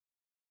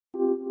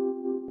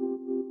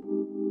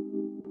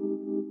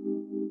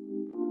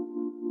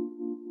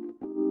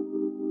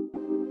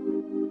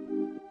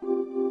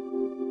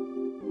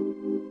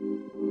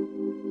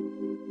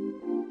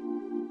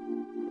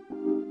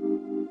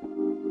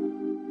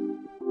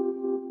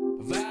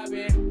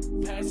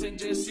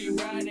passenger seat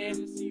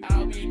riding.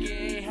 I'll be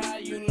getting high,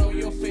 you know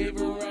your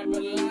favorite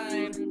rapper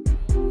line.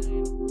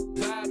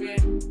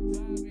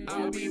 Vibing,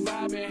 I'll be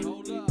vibing.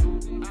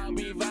 I'll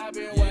be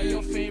vibing while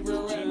your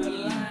favorite rapper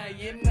line,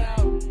 you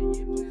know.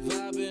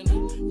 Vibing,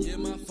 yeah,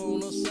 my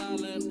phone on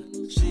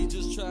silent. She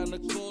just trying to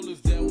call,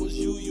 if that was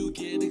you, you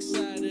get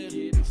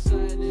excited.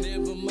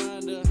 Never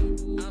mind her,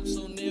 I'm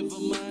so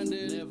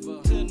never-minded.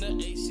 Turn the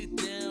AC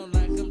down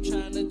like I'm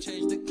trying to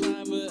change the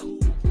climate.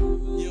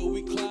 Yo,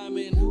 we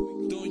climbing,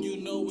 don't you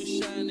know we're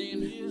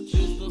shining?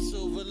 There's no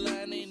silver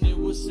lining, it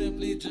was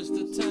simply just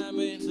the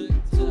timing.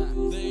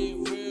 They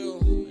ain't real,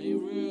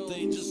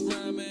 they just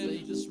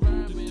rhyming.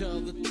 To tell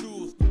the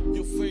truth,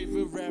 your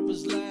favorite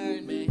rapper's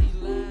lying.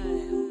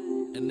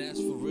 And that's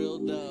for real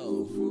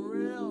though.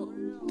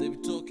 They be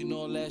talking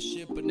all that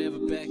shit but never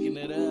backing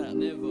it up.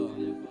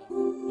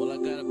 Well, I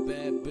got a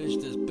bad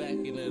bitch that's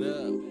backing it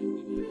up.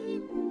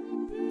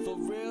 For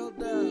real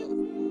though.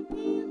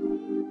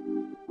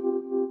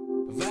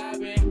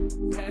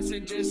 Vibing,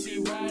 passenger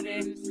seat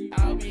riding.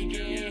 I'll be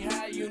getting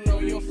high, you know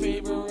your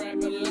favorite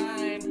rapper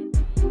line.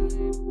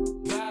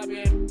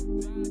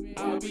 Vibing,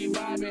 I'll be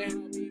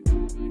vibing.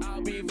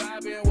 I'll be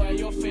vibing while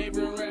your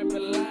favorite rapper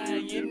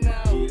line, you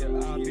know.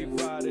 Yeah, I'll be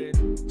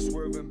riding,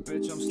 swerving,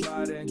 bitch, I'm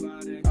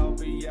sliding. I'll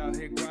be out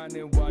here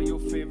grinding while your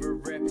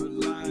favorite rapper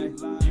line.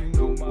 You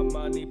know my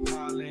money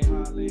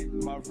piling,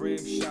 my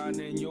rims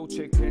shining. Yo,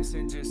 check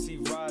passenger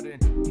seat riding.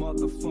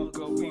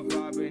 Motherfucker, we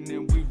vibing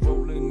and we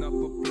rolling up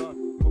a blunt.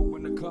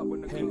 In the cup,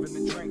 having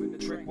the drink.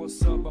 Trick,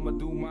 what's up? I'ma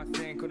do my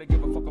thing. Couldn't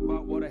give a fuck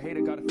about what a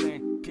hater got a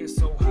thing. Get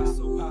so high,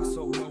 so low.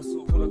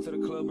 Pull up to the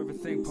club,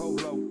 everything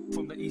polo.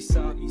 From the east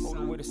side, all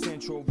the way to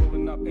central.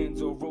 Rolling up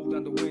Enzo, roll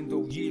down the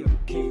window. Yeah,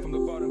 came from the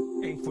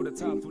bottom, aim for the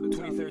top.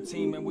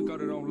 2013, man, we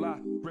got it on lock.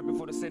 Ripping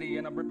for the city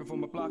and I'm ripping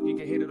from a block. You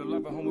can hit it or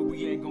love it, homie,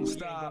 we ain't gon'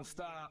 stop.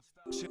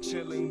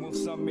 Chilling with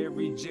some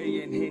Mary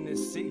J and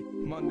Hennessy.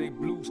 Monday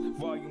Blues,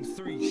 Volume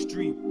 3,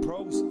 Street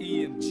Proz,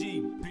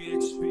 EMG,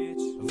 bitch.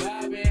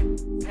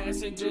 Vibing,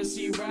 passenger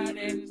seat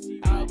riding.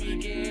 I'll be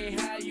getting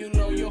high, you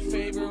know your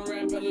favorite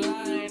rapper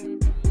line.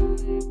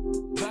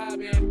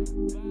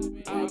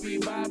 Vibing, I'll be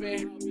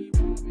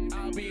vibing.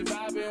 I'll be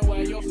vibing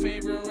while your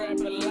favorite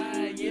rapper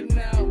line, you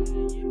know.